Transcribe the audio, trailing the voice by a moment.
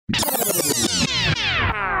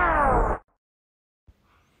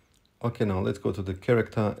Okay, now let's go to the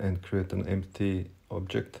character and create an empty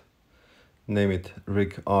object. Name it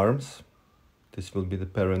rig arms. This will be the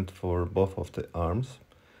parent for both of the arms.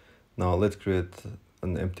 Now let's create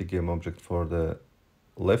an empty game object for the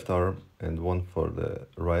left arm and one for the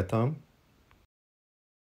right arm.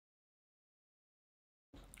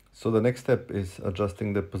 So the next step is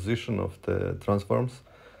adjusting the position of the transforms.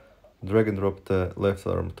 Drag and drop the left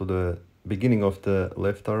arm to the beginning of the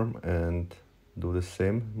left arm and do the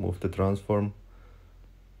same. Move the transform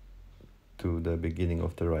to the beginning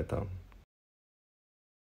of the right arm.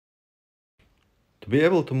 To be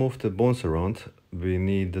able to move the bones around, we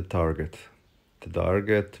need the target. The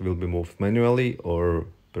target will be moved manually or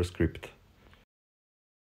per script.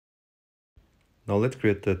 Now let's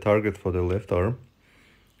create the target for the left arm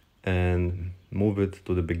and move it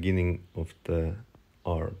to the beginning of the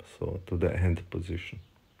arm, so to the hand position.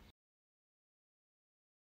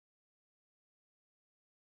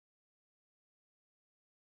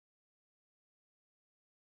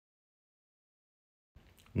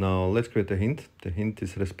 Now let's create a hint. The hint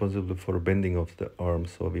is responsible for bending of the arm,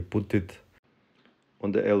 so we put it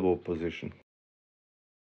on the elbow position.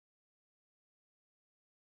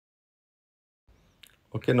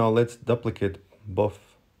 Okay, now let's duplicate both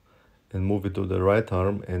and move it to the right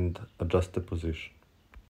arm and adjust the position.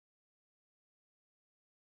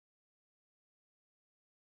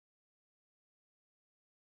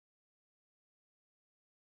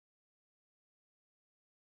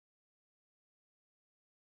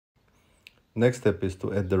 Next step is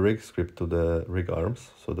to add the rig script to the rig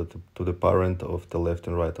arms, so that to the parent of the left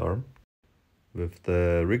and right arm. With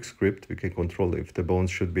the rig script, we can control if the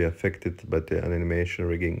bones should be affected by the animation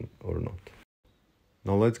rigging or not.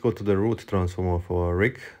 Now let's go to the root transform of our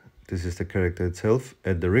rig. This is the character itself.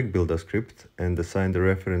 Add the rig builder script and assign the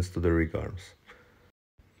reference to the rig arms.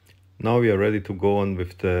 Now we are ready to go on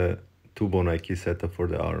with the 2-bone IK setup for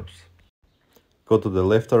the arms. Go to the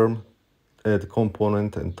left arm, add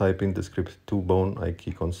component and type in the script 2-bone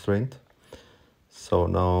IK constraint. So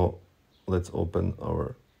now let's open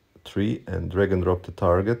our tree and drag and drop the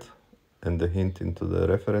target and the hint into the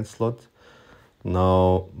reference slot.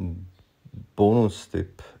 Now bonus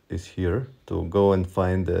tip is here to go and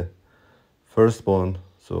find the first bone,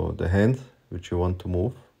 so the hand which you want to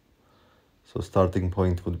move. So starting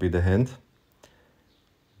point would be the hand.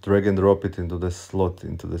 Drag and drop it into the slot,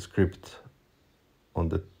 into the script on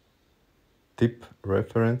the tip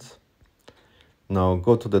reference. Now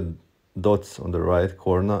go to the dots on the right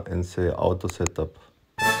corner and say auto setup.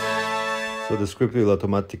 So the script will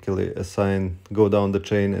automatically go down the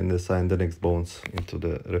chain and assign the next bones into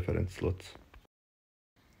the reference slots.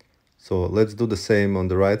 So let's do the same on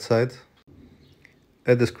the right side.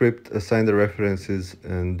 Add the script, assign the references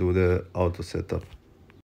and do the auto setup.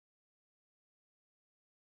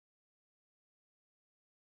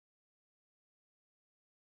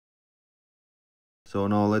 So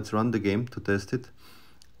now let's run the game to test it,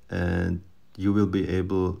 and you will be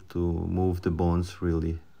able to move the bones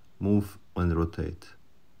really, move and rotate.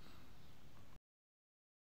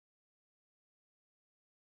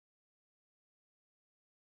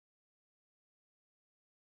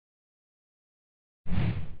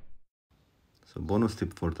 So bonus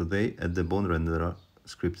tip for today, add the bone renderer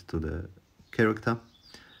script to the character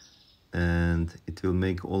and it will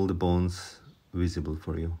make all the bones visible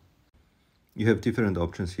for you. You have different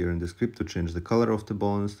options here in the script to change the color of the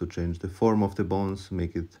bones, to change the form of the bones,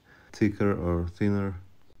 make it thicker or thinner.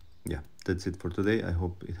 Yeah, that's it for today. I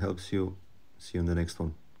hope it helps you. See you in the next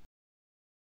one.